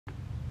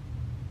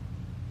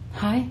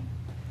Hi,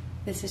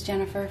 this is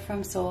Jennifer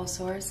from Soul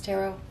Source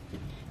Tarot,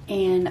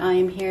 and I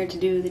am here to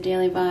do the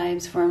daily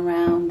vibes for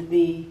around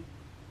the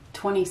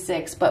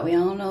 26th, but we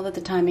all know that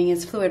the timing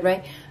is fluid,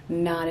 right?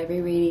 Not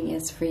every reading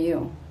is for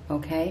you,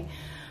 okay?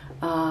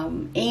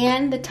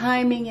 And the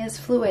timing is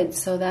fluid,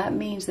 so that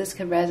means this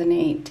could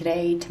resonate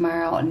today,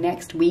 tomorrow,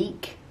 next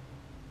week,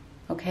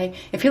 okay?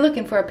 If you're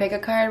looking for a pick a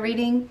card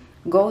reading,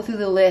 go through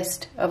the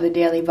list of the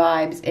daily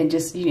vibes and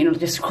just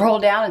scroll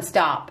down and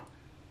stop.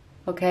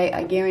 Okay,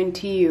 I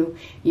guarantee you,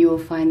 you will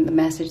find the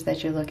message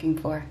that you're looking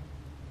for.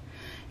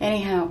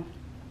 Anyhow,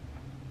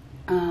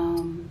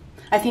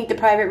 I think the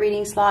private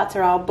reading slots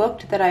are all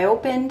booked that I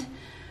opened,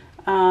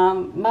 but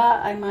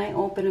I might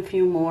open a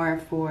few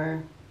more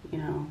for,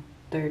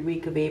 third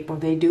week of April.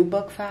 They do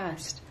book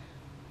fast.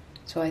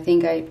 So I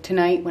think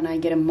tonight, when I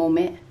get a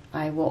moment,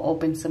 I will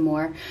open some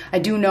more. I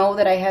do know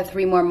that I have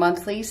 3 more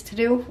monthlies to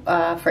do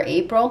for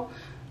April.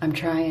 I'm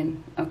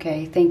trying,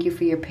 okay? Thank you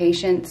for your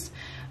patience.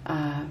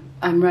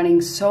 I'm running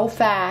so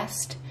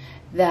fast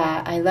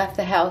that I left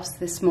the house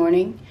this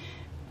morning,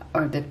 I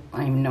don't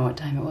even know what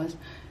time it was,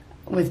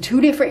 with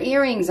 2 different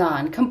earrings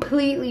on,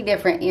 completely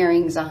different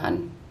earrings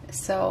on.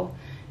 So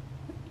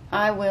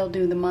I will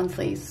do the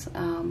monthlies.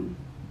 I'm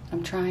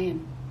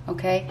trying,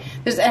 okay?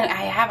 And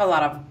I have a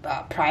lot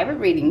of private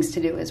readings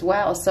to do as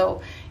well.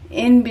 So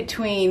in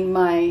between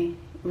my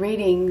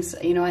readings,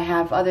 I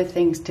have other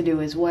things to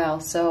do as well.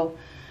 So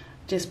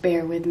just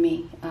bear with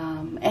me.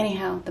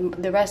 Anyhow,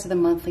 the rest of the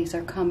monthlies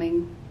are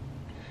coming.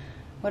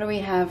 What do we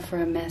have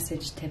for a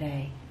message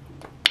today?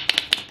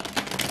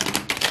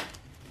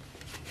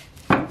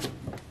 I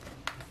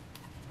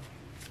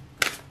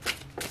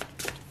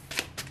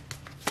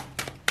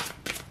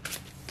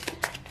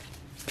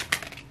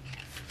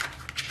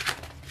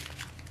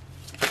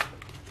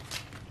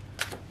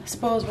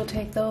suppose we'll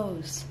take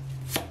those.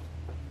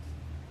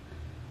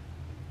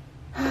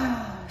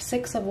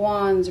 6 of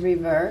Wands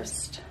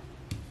reversed.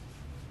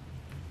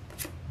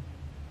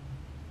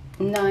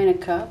 9 of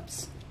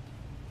Cups,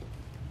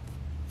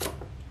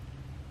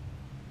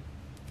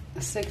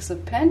 6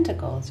 of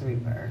Pentacles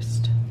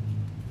reversed,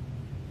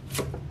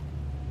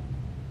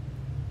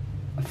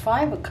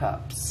 5 of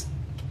Cups,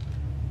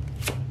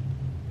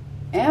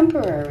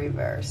 Emperor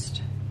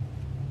reversed,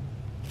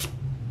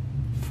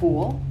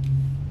 Fool,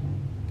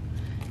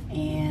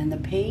 and the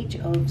Page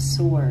of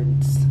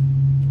Swords.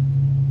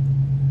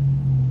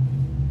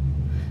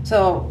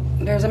 So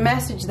there's a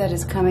message that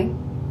is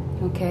coming.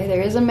 Okay,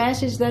 there is a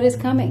message that is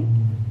coming.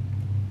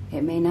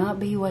 It may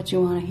not be what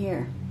you want to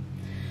hear.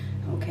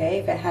 Okay,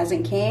 if it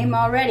hasn't came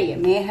already, it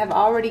may have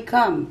already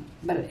come.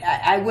 But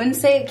I wouldn't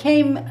say it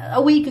came a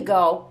week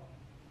ago.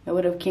 It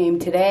would have came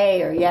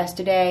today or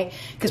yesterday.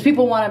 Because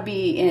people want to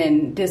be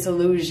in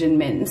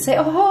disillusionment and say,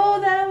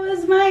 oh, that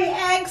was my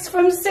ex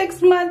from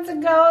 6 months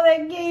ago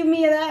that gave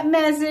me that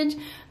message.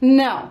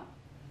 No.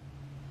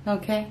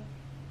 Okay?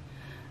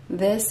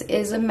 This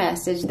is a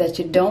message that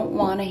you don't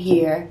want to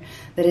hear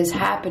that is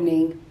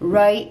happening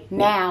right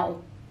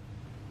now.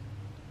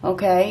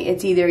 Okay?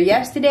 It's either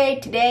yesterday,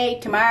 today,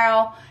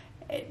 tomorrow,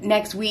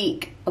 next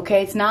week.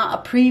 Okay? It's not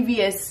a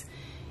previous,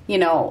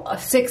 a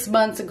 6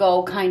 months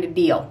ago kind of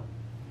deal.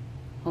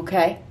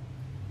 Okay?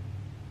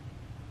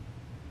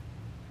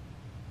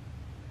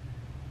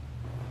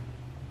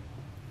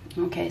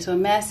 Okay, so a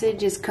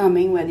message is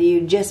coming, whether you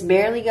just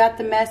barely got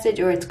the message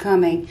or it's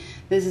coming.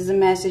 This is a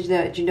message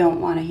that you don't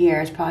want to hear.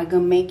 It's probably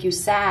going to make you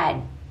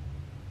sad.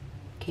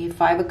 Okay,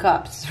 5 of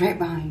Cups is right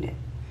behind it.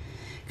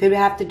 Could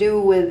have to do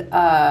with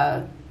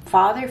a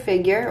father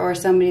figure or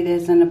somebody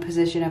that's in a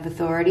position of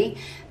authority.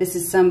 This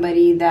is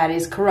somebody that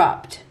is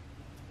corrupt.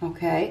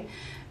 Okay,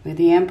 with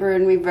the Emperor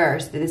in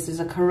reverse. This is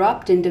a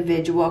corrupt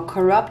individual, a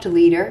corrupt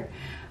leader.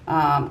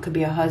 Could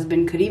be a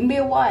husband, could even be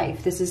a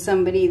wife. This is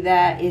somebody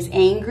that is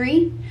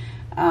angry,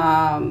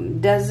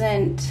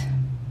 doesn't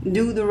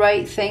do the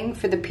right thing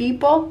for the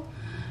people,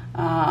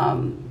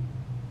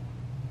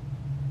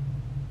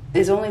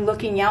 is only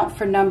looking out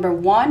for number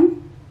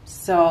 1.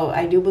 So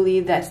I do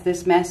believe that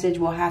this message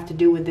will have to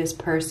do with this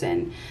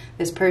person.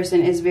 This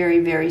person is very,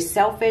 very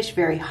selfish,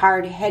 very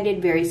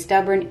hard-headed, very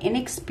stubborn,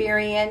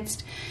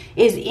 inexperienced,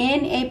 is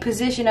in a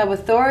position of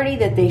authority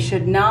that they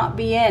should not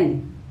be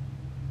in.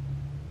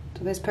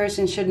 This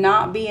person should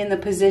not be in the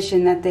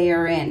position that they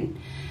are in.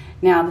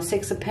 Now, the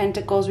 6 of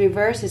Pentacles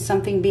reverse is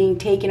something being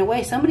taken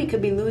away. Somebody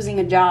could be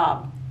losing a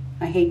job.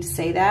 I hate to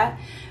say that,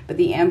 but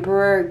the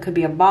Emperor could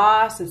be a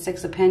boss. The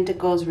 6 of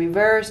Pentacles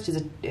reversed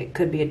it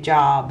could be a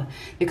job.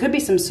 There could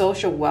be some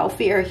social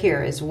welfare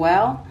here as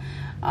well.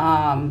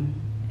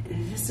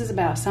 This is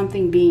about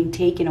something being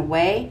taken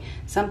away.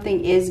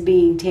 Something is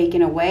being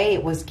taken away.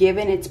 It was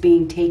given, it's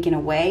being taken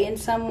away in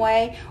some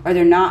way, or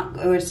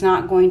it's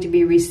not going to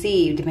be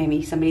received.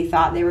 Maybe somebody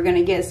thought they were going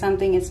to get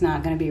something, it's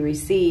not going to be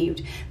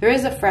received. There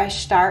is a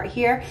fresh start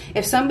here.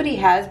 If somebody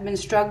has been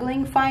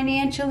struggling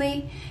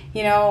financially,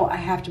 You know, I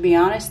have to be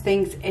honest,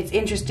 it's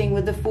interesting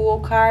with the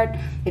Fool card.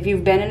 If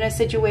you've been in a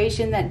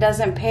situation that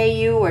doesn't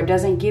pay you or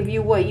doesn't give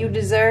you what you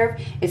deserve,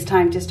 it's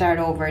time to start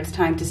over. It's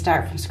time to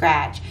start from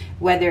scratch.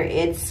 Whether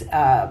it's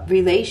a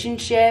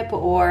relationship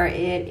or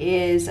it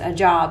is a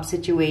job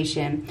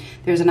situation,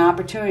 there's an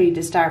opportunity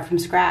to start from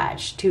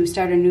scratch, to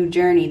start a new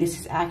journey. This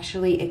is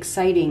actually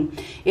exciting.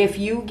 If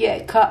you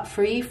get cut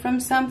free from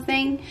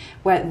something,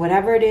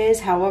 whatever it is,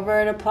 however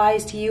it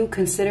applies to you,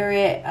 consider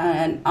it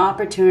an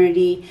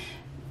opportunity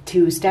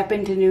to step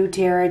into new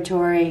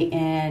territory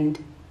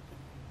and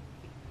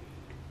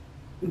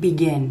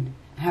begin.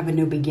 Have a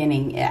new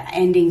beginning.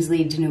 Endings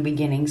lead to new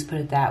beginnings, put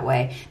it that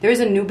way. There is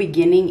a new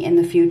beginning in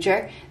the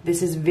future.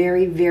 This is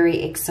very,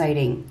 very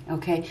exciting.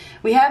 Okay,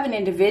 we have an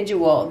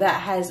individual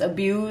that has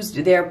abused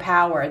their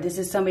power. This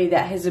is somebody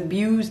that has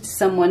abused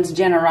someone's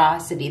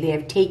generosity. They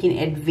have taken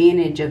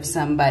advantage of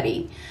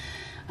somebody.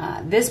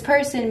 This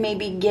person may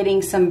be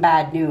getting some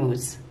bad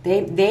news.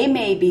 They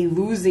may be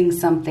losing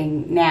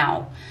something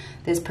now.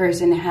 This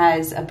person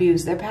has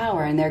abused their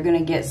power and they're going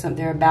to get some,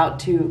 they're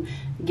about to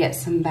get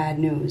some bad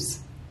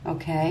news.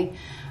 Okay.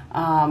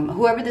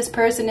 Whoever this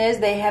person is,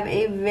 they have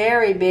a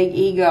very big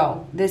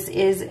ego. This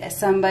is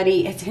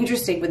somebody, it's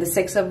interesting with the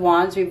Six of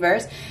Wands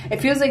reverse. It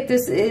feels like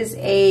this is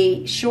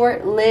a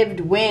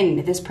short-lived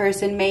win. This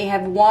person may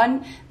have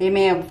won.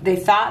 They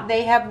thought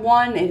they have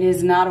won. It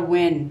is not a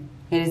win.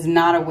 It is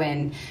not a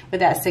win with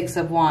that Six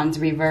of Wands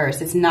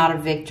reverse. It's not a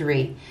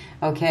victory.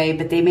 Okay,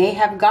 but they may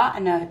have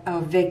gotten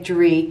a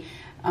victory,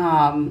 you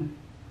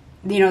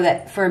know,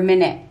 that for a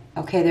minute.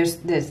 Okay,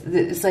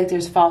 it's like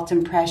there's false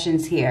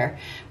impressions here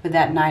with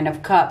that Nine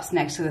of Cups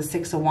next to the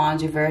Six of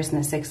Wands reverse and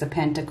the Six of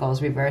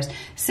Pentacles reverse.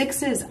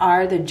 Sixes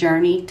are the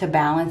journey to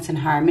balance and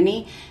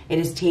harmony. It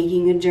is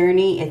taking a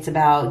journey. It's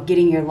about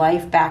getting your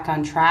life back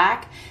on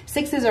track.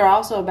 Sixes are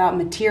also about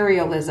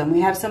materialism.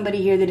 We have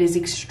somebody here that is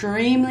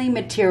extremely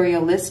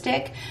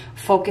materialistic,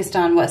 focused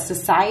on what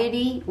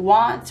society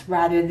wants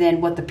rather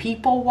than what the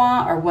people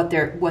want or what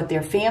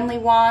their family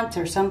wants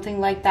or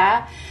something like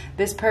that.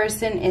 This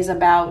person is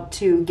about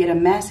to get a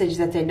message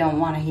that they don't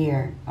want to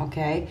hear.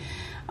 Okay,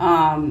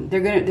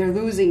 they're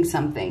losing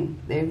something.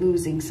 They're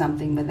losing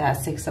something with that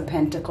Six of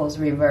Pentacles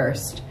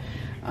reversed.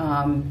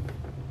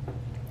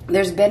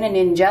 There's been an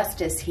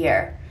injustice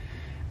here.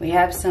 We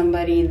have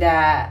somebody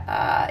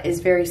that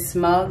is very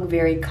smug,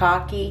 very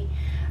cocky,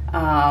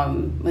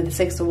 with the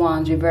Six of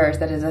Wands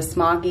reversed. That is a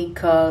smoky.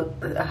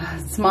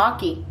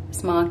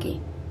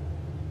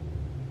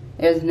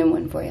 There's a new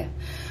one for you.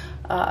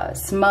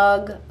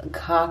 Smug,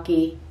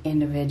 cocky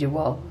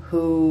individual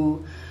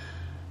who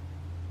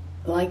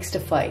likes to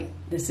fight.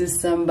 This is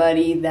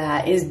somebody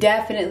that is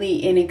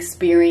definitely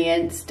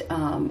inexperienced,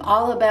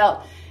 all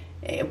about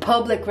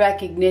public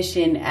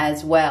recognition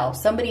as well.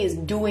 Somebody is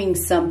doing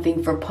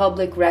something for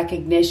public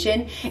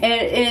recognition,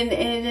 and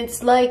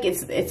it's like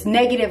it's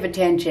negative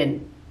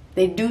attention.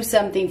 They do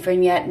something for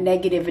yet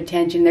negative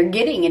attention. They're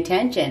getting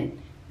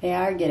attention. They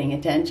are getting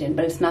attention,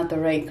 but it's not the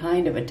right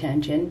kind of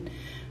attention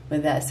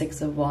with that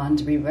Six of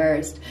Wands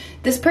reversed.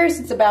 This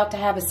person's about to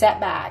have a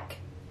setback.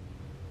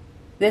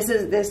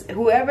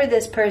 Whoever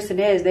this person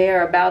is, they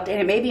are about to, and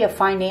it may be a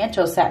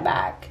financial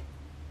setback.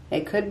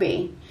 It could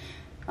be.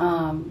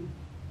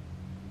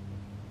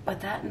 But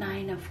that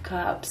Nine of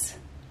Cups,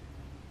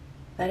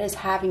 that is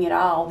having it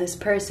all. This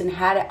person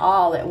had it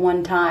all at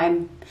one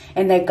time,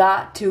 and they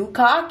got too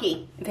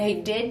cocky. They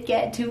did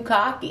get too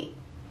cocky.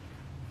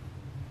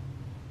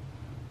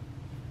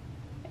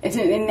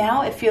 And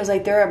now it feels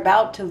like they're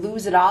about to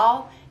lose it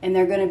all, and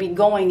they're going to be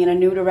going in a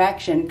new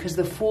direction because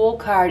the Fool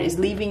card is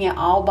leaving it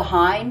all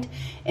behind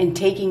and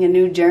taking a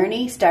new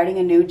journey, starting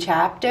a new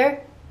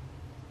chapter.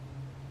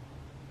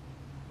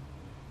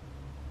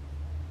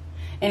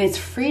 And it's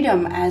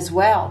freedom as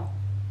well.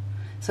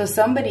 So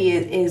somebody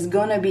is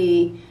going to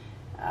be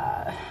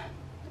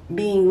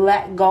being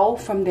let go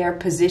from their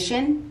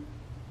position.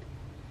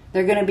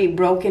 They're going to be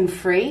broken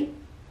free.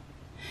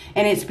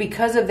 And it's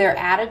because of their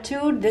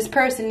attitude. This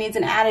person needs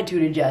an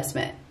attitude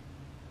adjustment.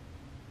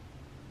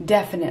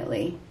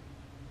 Definitely.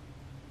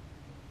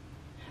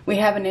 We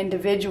have an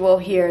individual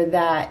here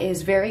that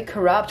is very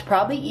corrupt,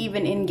 probably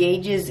even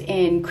engages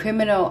in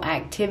criminal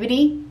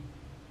activity.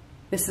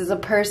 This is a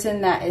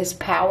person that is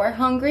power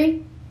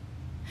hungry.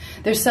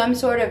 There's some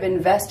sort of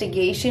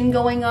investigation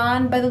going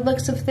on by the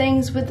looks of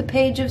things with the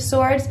Page of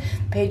Swords.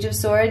 Page of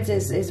Swords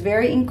is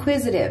very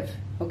inquisitive,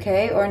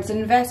 okay? Or it's an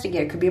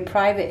investigator. It could be a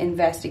private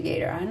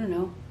investigator. I don't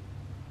know.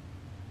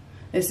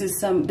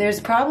 There's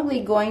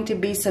probably going to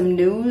be some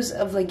news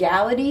of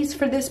legalities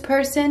for this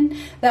person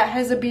that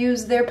has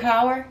abused their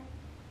power.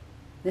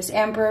 This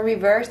Emperor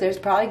reverse, there's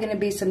probably going to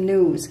be some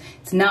news.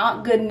 It's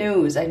not good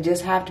news. I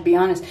just have to be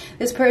honest.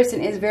 This person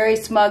is very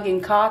smug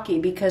and cocky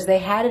because they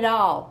had it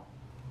all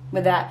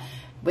with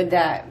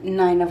that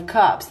Nine of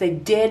Cups. They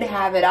did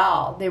have it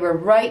all. They were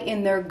right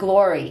in their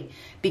glory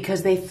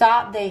because they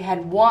thought they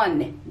had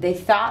won. They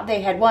thought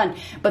they had won.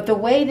 But the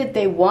way that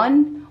they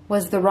won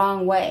was the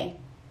wrong way.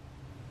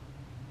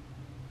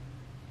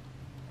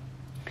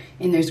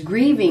 And there's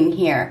grieving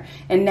here.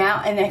 And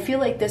I feel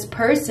like this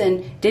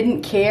person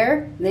didn't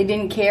care. They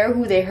didn't care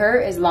who they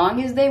hurt as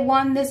long as they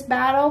won this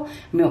battle.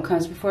 I mean, what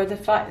comes before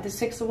the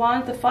Six of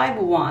Wands? The Five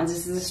of Wands.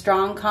 This is a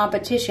strong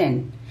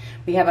competition.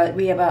 We have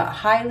a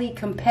highly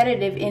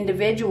competitive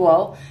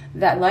individual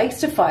that likes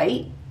to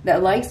fight,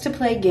 that likes to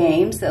play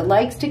games, that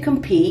likes to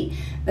compete,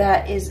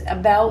 that is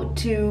about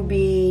to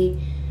be,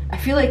 I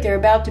feel like they're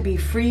about to be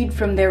freed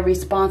from their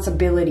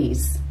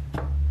responsibilities.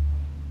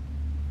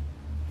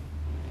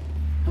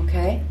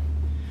 Okay?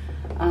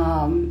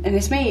 And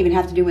this may even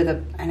have to do with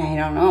and I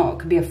don't know, it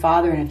could be a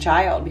father and a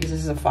child, because this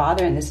is a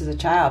father and this is a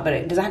child, but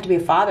it doesn't have to be a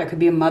father, it could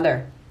be a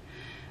mother.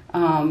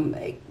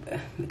 It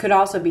could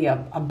also be a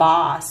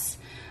boss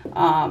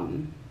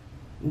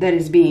that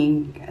is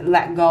being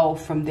let go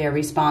from their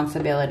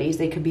responsibilities.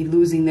 They could be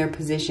losing their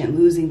position,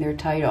 losing their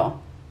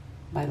title,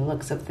 by the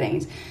looks of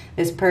things.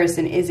 This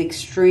person is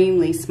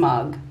extremely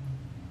smug.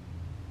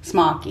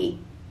 Smocky.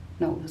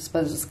 No, I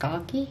suppose it's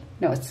cocky?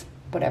 No, it's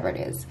whatever it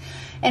is.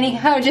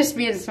 Anyhow, just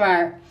being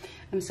smart.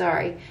 I'm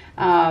sorry.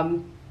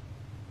 Five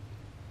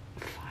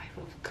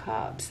of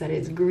Cups, that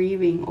is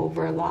grieving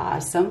over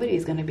loss. Somebody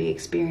is going to be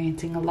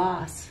experiencing a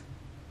loss.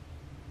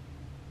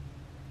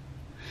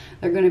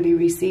 They're going to be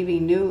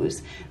receiving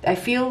news. I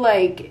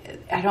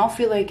don't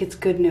feel like it's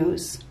good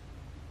news.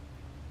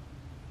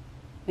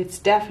 It's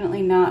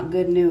definitely not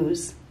good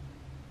news.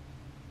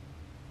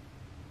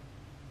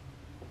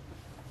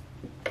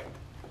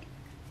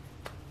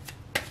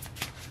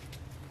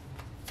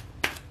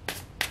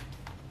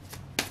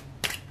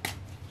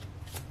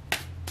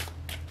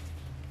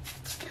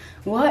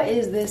 What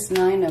is this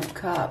Nine of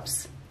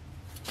Cups?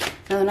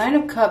 Now, the Nine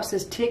of Cups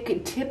is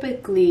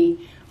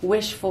typically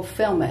wish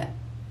fulfillment.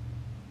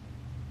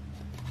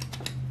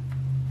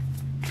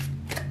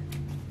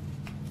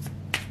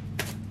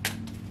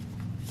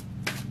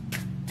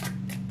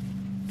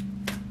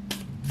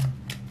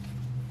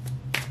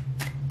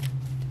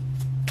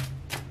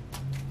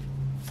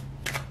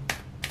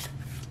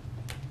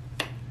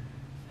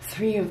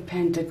 Three of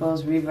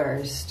Pentacles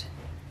reversed.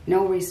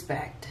 No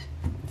respect.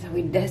 So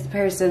this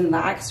person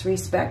lacks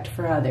respect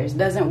for others,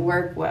 doesn't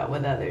work well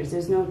with others.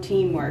 There's no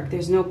teamwork.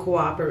 There's no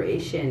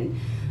cooperation.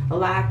 A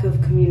lack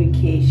of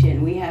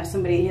communication. We have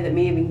somebody here that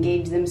may have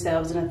engaged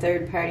themselves in a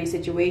third-party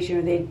situation,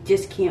 or they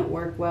just can't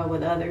work well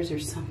with others or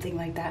something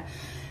like that.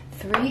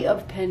 Three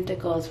of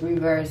Pentacles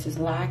reversed is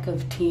lack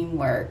of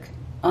teamwork.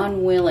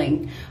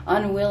 Unwilling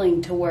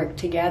to work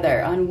together,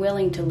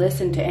 unwilling to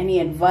listen to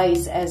any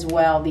advice as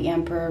well. The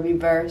Emperor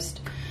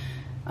reversed.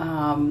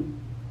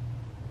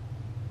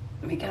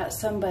 We got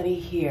somebody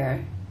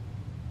here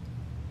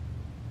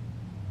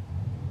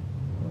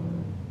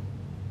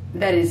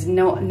that is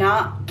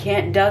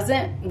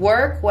doesn't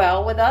work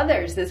well with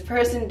others. This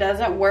person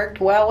doesn't work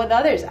well with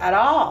others at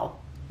all.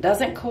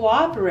 Doesn't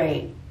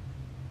cooperate.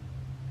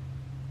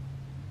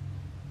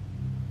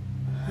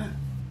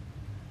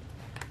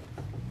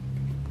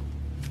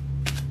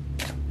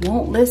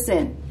 Won't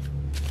listen.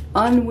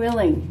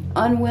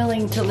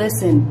 Unwilling to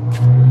listen.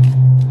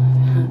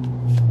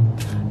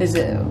 Is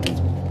it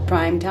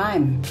prime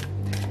time?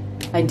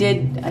 I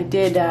did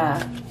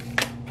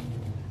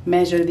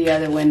measure the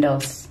other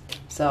windows,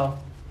 so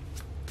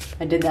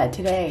I did that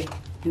today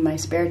in my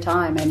spare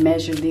time. I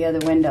measured the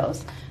other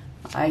windows.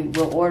 I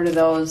will order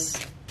those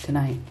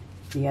tonight,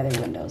 the other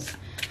windows.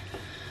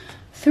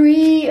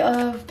 Three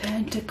of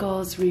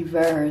Pentacles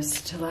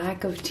reversed.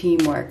 Lack of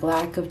teamwork,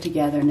 lack of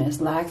togetherness,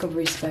 lack of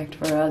respect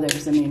for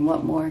others. I mean,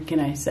 what more can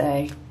I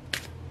say?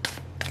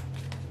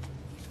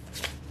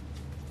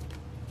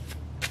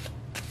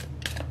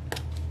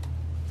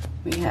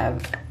 We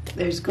have,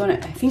 I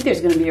think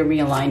there's going to be a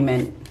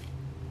realignment.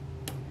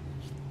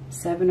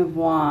 Seven of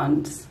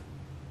Wands.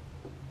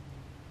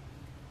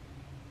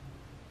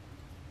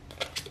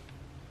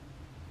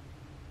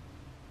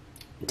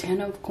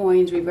 Ten of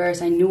Coins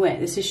reverse. I knew it.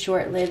 This is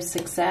short-lived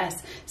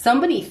success.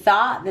 Somebody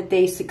thought that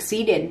they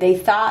succeeded. They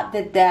thought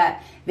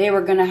that they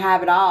were going to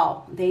have it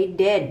all. They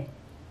did.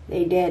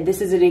 They did.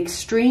 This is an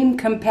extreme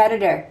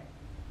competitor.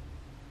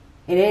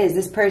 It is.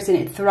 This person,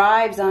 it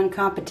thrives on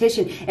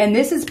competition. And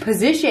this is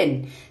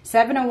position.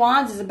 Seven of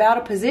Wands is about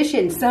a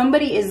position.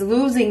 Somebody is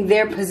losing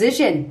their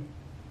position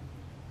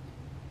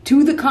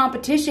to the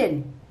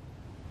competition.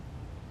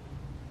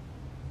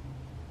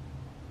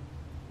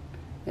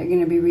 They're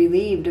going to be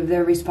relieved of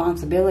their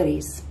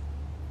responsibilities.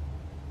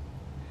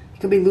 They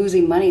could be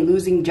losing money,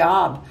 losing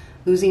job,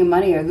 losing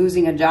money or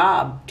losing a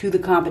job to the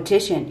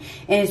competition.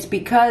 And it's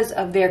because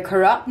of their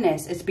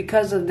corruptness. It's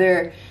because of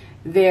their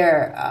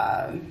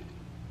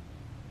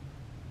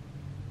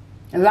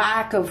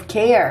lack of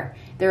care.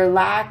 Their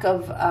lack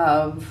of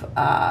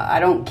I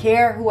don't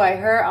care who I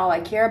hurt. All I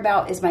care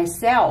about is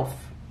myself.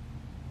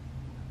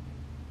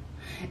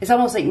 It's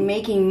almost like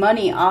making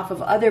money off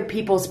of other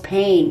people's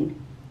pain.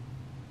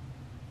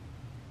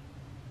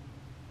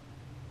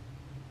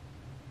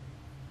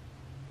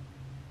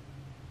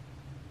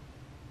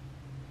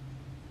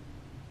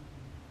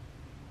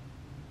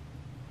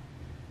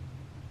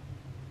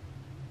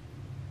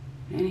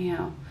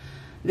 Anyhow,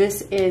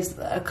 This is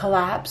a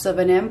collapse of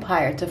an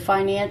empire. It's a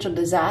financial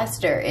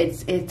disaster.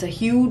 It's a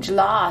huge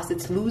loss.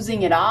 It's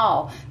losing it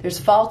all. There's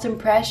false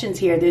impressions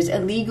here. There's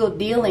illegal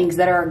dealings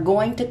that are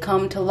going to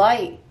come to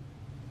light.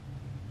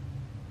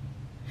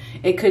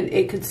 It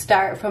could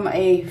start from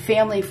a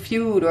family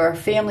feud or a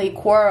family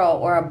quarrel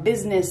or a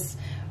business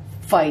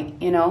fight,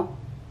 you know.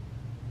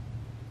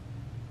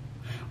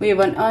 We have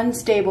an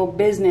unstable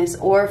business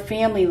or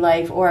family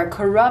life or a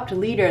corrupt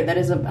leader that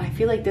is, I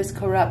feel like this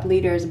corrupt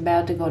leader is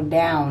about to go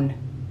down.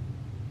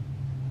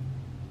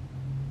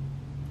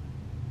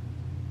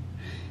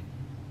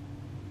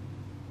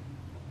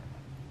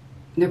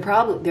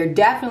 There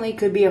definitely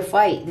could be a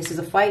fight. This is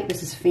a fight.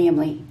 This is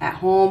family at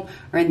home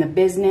or in the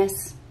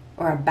business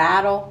or a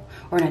battle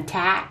or an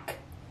attack.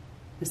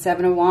 The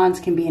Seven of Wands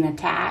can be an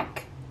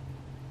attack.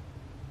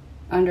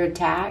 Under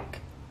attack.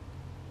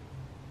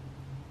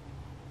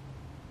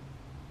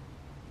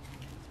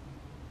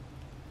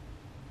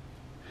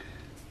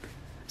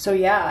 So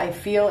yeah, I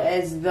feel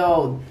as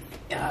though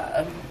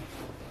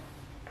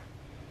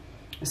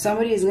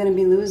somebody is going to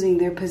be losing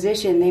their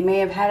position. They may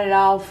have had it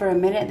all for a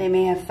minute. They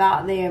may have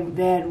thought they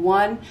had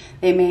won.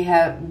 They may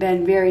have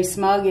been very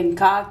smug and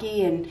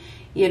cocky, and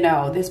you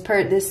know, this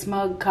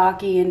smug,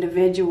 cocky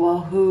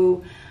individual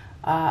who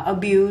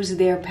abused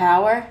their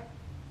power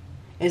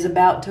is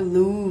about to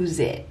lose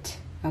it.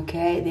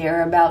 Okay, they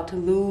are about to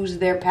lose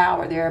their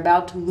power. They are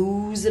about to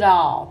lose it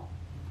all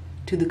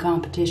to the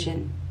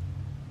competition.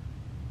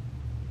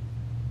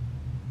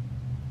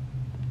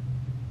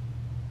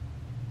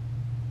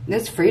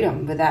 It's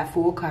freedom with that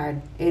Fool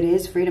card. It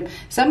is freedom.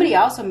 Somebody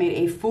also made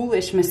a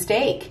foolish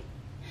mistake.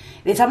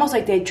 It's almost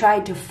like they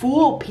tried to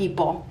fool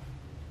people.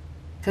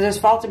 Because there's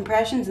false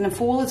impressions and the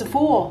fool is a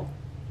fool.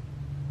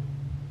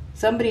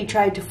 Somebody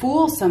tried to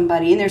fool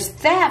somebody. And there's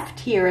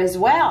theft here as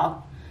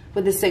well.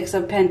 With the Six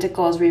of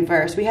Pentacles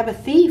reversed. We have a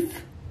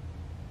thief.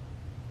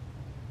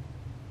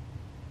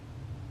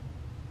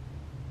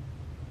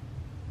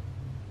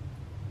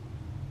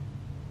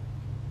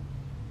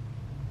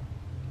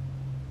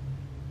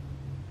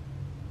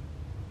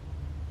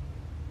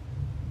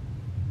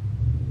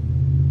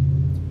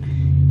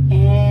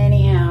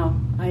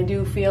 I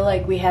do feel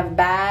like we have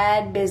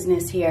bad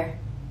business here.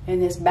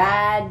 And this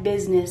bad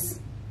business,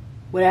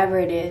 whatever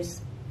it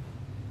is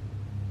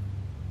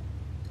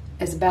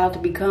about to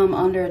become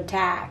under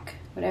attack.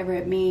 Whatever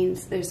it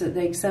means. There's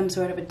like some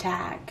sort of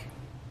attack.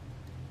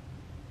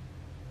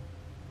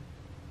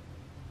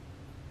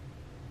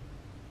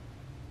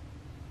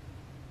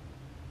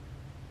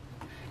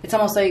 It's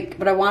almost like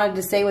what I wanted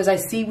to say was, I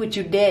see what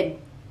you did.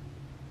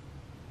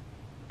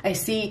 I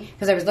see,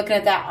 because I was looking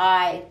at that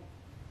eye.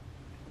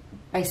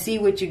 I see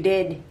what you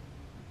did.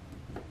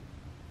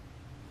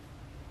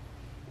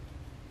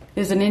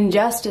 There's an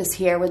injustice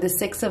here with the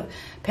Six of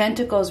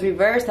Pentacles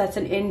reversed. That's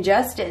an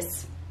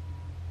injustice.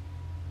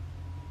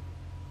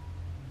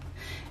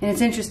 And it's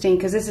interesting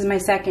because this is my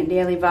second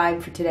daily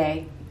vibe for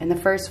today. And the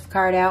first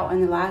card out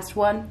and the last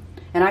one.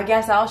 And I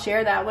guess I'll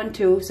share that one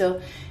too.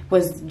 So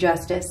was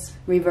justice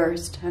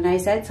reversed. And I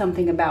said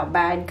something about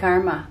bad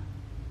karma.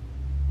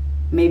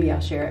 Maybe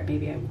I'll share it.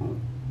 Maybe I won't.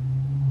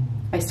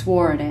 I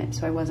swore in it,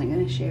 so I wasn't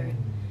going to share it.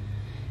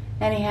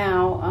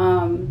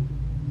 Anyhow,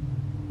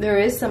 there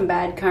is some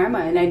bad karma,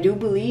 and I do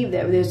believe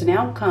that there's an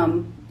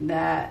outcome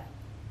that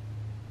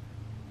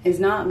is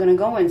not going to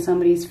go in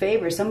somebody's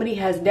favor. Somebody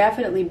has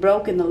definitely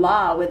broken the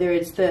law, whether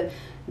it's the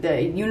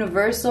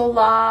universal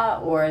law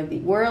or the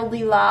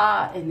worldly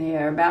law, and they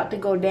are about to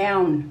go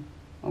down.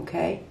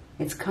 Okay?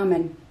 It's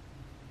coming.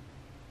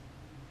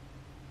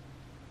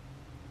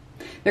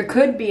 There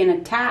could be an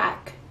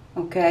attack.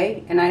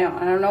 Okay, and I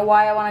don't know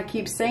why I want to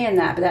keep saying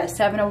that, but that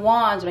Seven of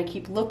Wands, when I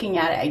keep looking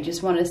at it, I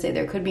just want to say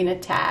there could be an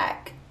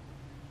attack.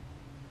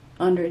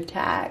 Under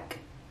attack.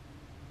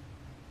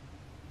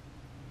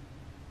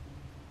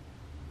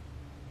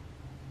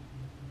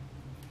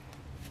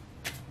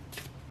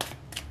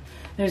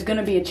 There's going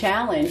to be a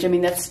challenge. I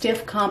mean, that's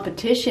stiff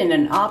competition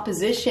and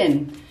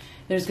opposition.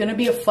 There's going to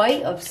be a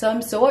fight of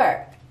some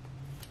sort.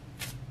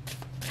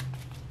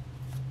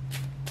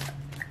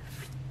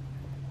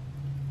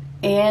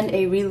 And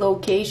a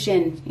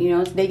relocation. You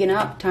know, it's digging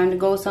up. Time to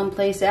go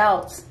someplace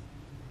else.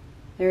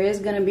 There is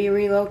going to be a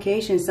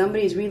relocation.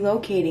 Somebody's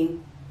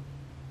relocating.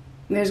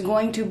 There's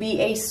going to be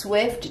a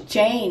swift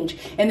change.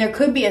 And there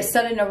could be a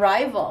sudden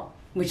arrival,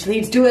 which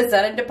leads to a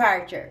sudden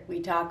departure.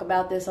 We talk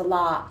about this a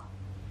lot.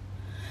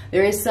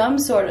 There is some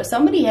sort of...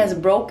 Somebody has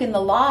broken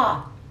the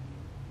law.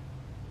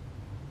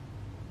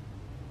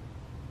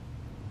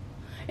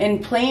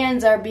 And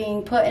plans are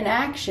being put in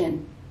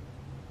action.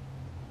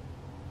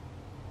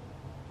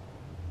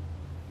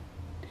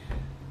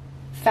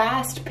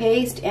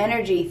 Fast-paced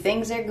energy.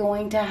 Things are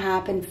going to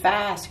happen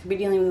fast. Could be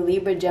dealing with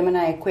Libra,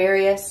 Gemini,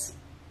 Aquarius.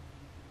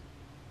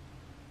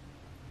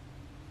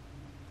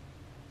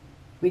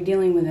 We're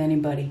dealing with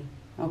anybody,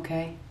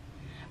 okay?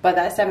 But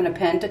that Seven of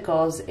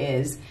Pentacles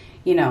is,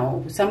 you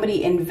know,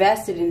 somebody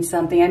invested in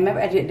something. I remember,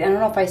 I don't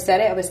know if I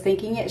said it. I was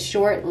thinking it.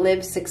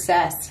 Short-lived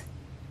success.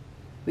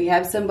 We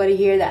have somebody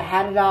here that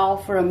had it all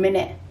for a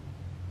minute.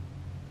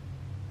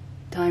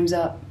 Time's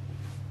up.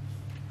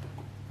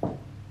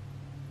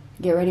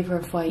 Get ready for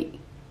a fight.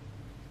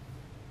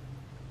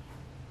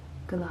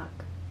 Good luck.